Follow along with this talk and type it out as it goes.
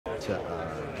to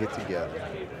get together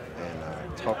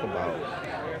and talk about,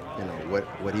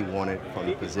 what he wanted from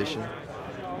the position,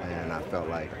 and I felt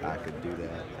like I could do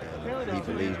that. And he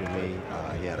believed in me.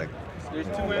 He had a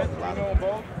lot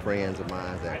of friends of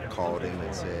mine that called him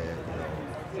and said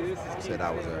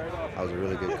I was a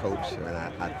really good coach, and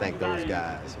I thank those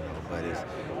guys. But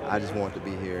I just want to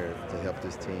be here to help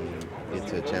this team get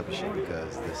to a championship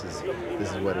because this is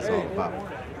what it's all about.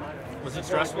 Was it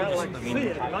stressful,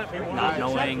 not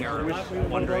knowing or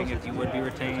wondering if you would be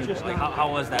retained? Like, how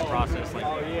was that process, like,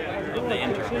 of the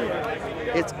intern?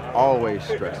 It's always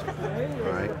stressful,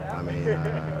 right? I mean,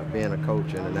 being a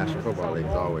coach in the National Football League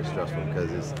is always stressful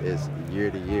because it's year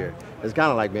to year. It's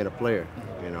kind of like being a player,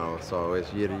 so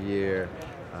it's year to year.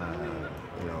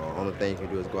 Only thing you can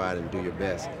do is go out and do your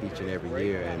best each and every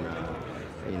year, and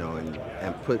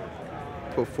put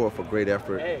forth a great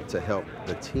effort to help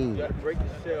the team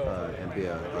and be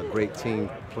a great team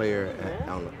player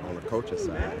on the coaching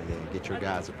side, and then get your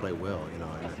guys to play well, and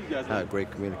have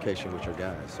great communication with your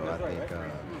guys. So I think,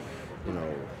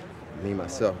 me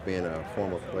myself being a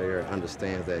former player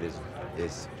understands that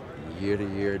it's year to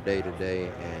year, day to day,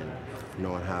 and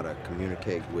knowing how to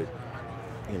communicate with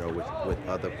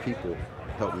other people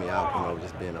helped me out,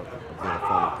 just being a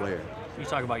former player. You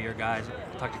talk about your guys. I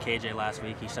talked to KJ last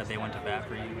week. He said they went to bat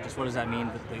for you. Just what does that mean?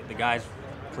 The guys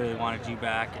clearly wanted you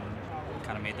back and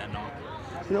kind of made that known.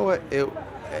 You know what?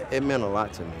 It meant a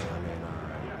lot to me. I mean,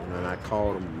 and I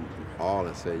called them all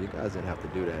and said, you guys didn't have to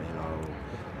do that.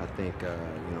 I think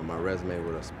my resume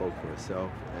would have spoke for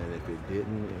itself, and if it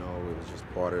didn't, it was just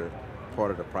part of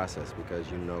the process because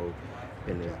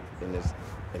in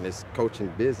this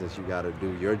coaching business, you got to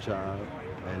do your job,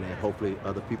 and then hopefully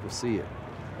other people see it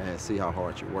and see how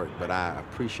hard you work. But I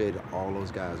appreciated all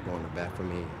those guys going to bat for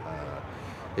me.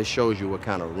 It shows you what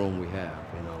kind of room we have.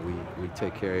 We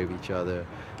take care of each other.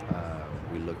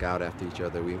 We look out after each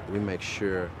other. We make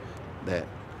sure that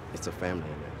it's a family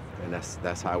in there, and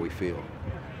that's how we feel.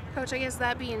 Coach, I guess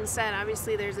that being said,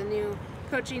 obviously there's a new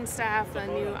coaching staff, a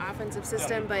new offensive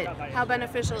system, but how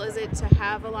beneficial is it to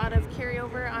have a lot of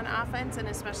carryover on offense, and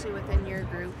especially within your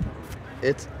group?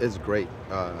 It's great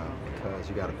because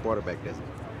you got a quarterback that's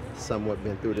somewhat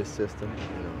been through this system,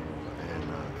 and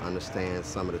understands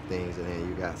some of the things, and then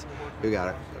you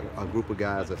got a group of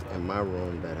guys in my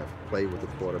room that have played with the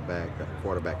quarterback. The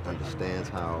quarterback understands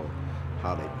how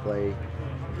they play.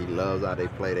 He loves how they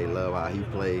play. They love how he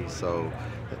plays. So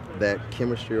that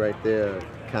chemistry right there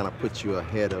kind of puts you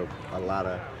ahead of a lot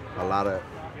of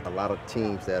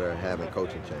teams that are having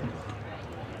coaching changes.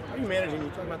 How are you managing? You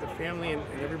talk about the family and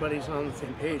everybody's on the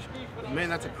same page. Man,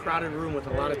 that's a crowded room with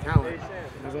a lot of talent.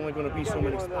 There's only going to be so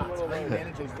many spots. How are you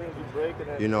managing?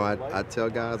 I tell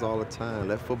guys all the time,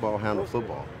 let football handle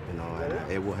football. And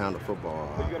it will handle football.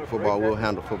 Football will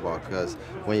handle football because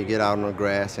when you get out on the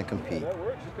grass and compete,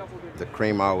 the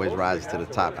cream always rises to the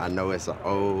top. I know it's an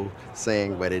old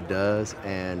saying, but it does,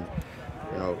 and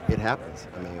it happens.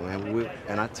 I mean,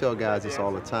 and I tell guys this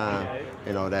all the time,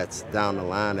 that's down the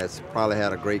line, that's probably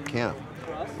had a great camp.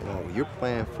 You're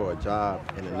playing for a job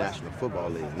in the National Football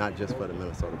League, not just for the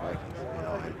Minnesota Vikings.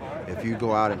 And if you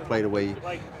go out and play the way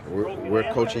we're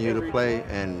coaching you to play,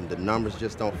 and the numbers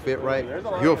just don't fit right,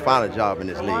 you'll find a job in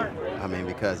this league. I mean,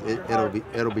 because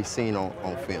it'll be seen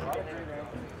on film.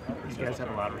 These guys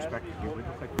have a lot of respect for you. We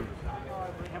look like we're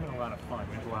having a lot of fun.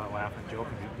 We go out laughing,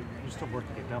 joking. There's still work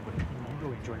to get done, but you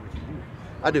really enjoy what you do.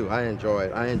 I do. I enjoy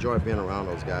it. I enjoy being around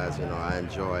those guys. I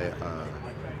enjoy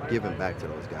giving back to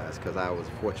those guys because I was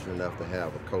fortunate enough to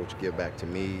have a coach give back to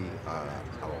me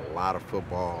a lot of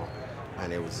football,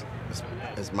 and it's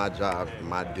my job,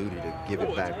 my duty to give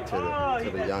it back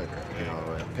to the younger,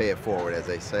 and pay it forward, as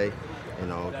they say,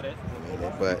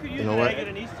 But you know what?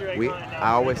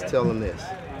 I always tell them this: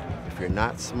 if you're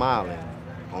not smiling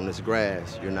on this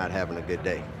grass, you're not having a good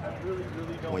day.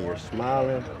 When you're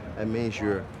smiling, that means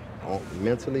you're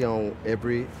mentally on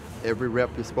every rep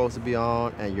you're supposed to be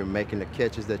on, and you're making the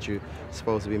catches that you're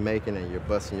supposed to be making, and you're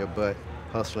busting your butt,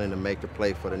 hustling to make the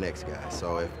play for the next guy.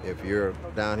 So if you're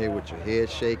down here with your head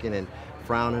shaking and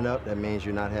frowning up, that means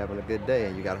you're not having a good day,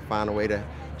 and you got to find a way to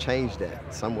change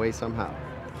that some way, somehow.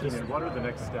 Keenan, what are the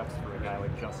next steps for a guy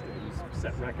like Justin who's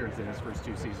set records in his first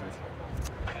 2 seasons?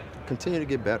 Continue to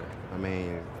get better. I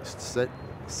mean,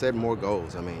 set more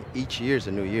goals. I mean, each year's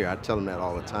a new year. I tell them that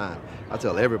all the time. I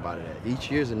tell everybody that.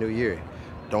 Each year's a new year.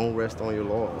 Don't rest on your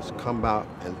laurels. Come out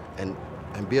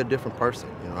and be a different person.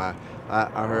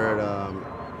 I heard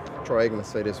Troy Aikman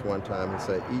say this one time. He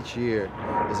said each year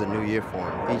is a new year for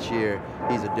him. Each year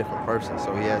he's a different person.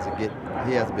 So he has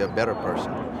to be a better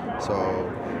person.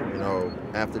 So You know,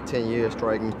 after 10 years,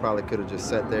 Troy Aikman probably could have just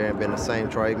sat there and been the same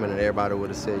Troy Aikman, and everybody would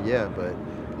have said, yeah. But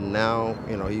now,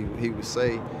 you know, he would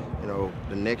say, you know,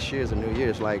 the next year is a new year.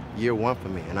 It's like year one for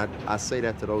me. And I say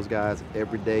that to those guys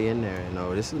every day in there. You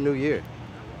know, this is a new year.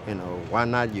 You know, why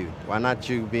not you? Why not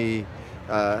you be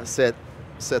set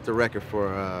the record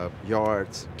for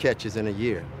yards, catches in a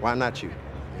year? Why not you?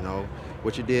 You know,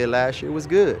 what you did last year was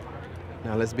good.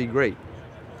 Now let's be great.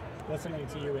 Listening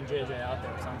to you and JJ out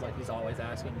there, sounds like he's always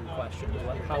asking you questions.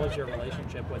 How has your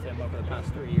relationship with him over the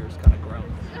past 3 years kind of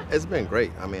grown? It's been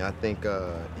great. I mean, I think,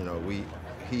 you know,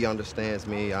 he understands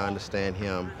me, I understand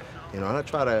him. You know, and I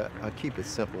try to keep it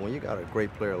simple. When you got a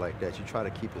great player like that, you try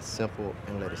to keep it simple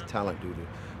and let his talent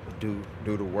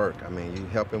do the work. I mean, you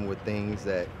help him with things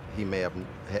that he may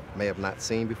have not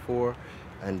seen before,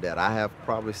 and that I have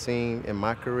probably seen in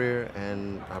my career,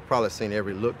 and I've probably seen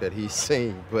every look that he's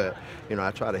seen. But you know,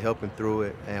 I try to help him through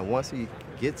it, and once he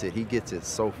gets it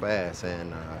so fast,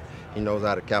 and he knows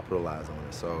how to capitalize on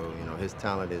it. So you know, his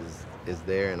talent is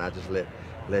there, and I just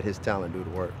let his talent do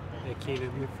the work. Hey,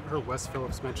 Keenan, we've heard Wes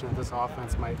Phillips mention that this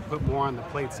offense might put more on the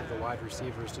plates of the wide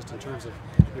receivers, just in terms of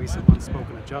maybe some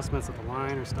unspoken adjustments at the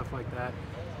line or stuff like that.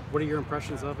 What are your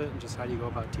impressions of it, and just how do you go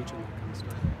about teaching that kind of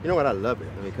stuff? You know what? I love it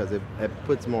because it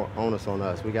puts more onus on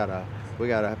us. We gotta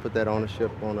put that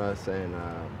ownership on us, and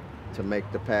to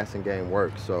make the passing game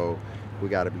work. So we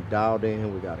gotta be dialed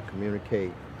in. We gotta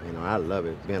communicate. You know, I love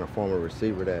it being a former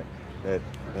receiver that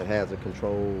has a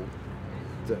control.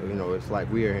 You know, it's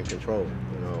like we are in control.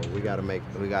 You know, we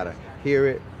gotta hear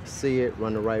it, see it,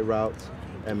 run the right routes,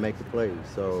 and make the plays.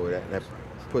 So that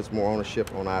puts more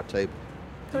ownership on our table.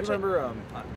 Do you remember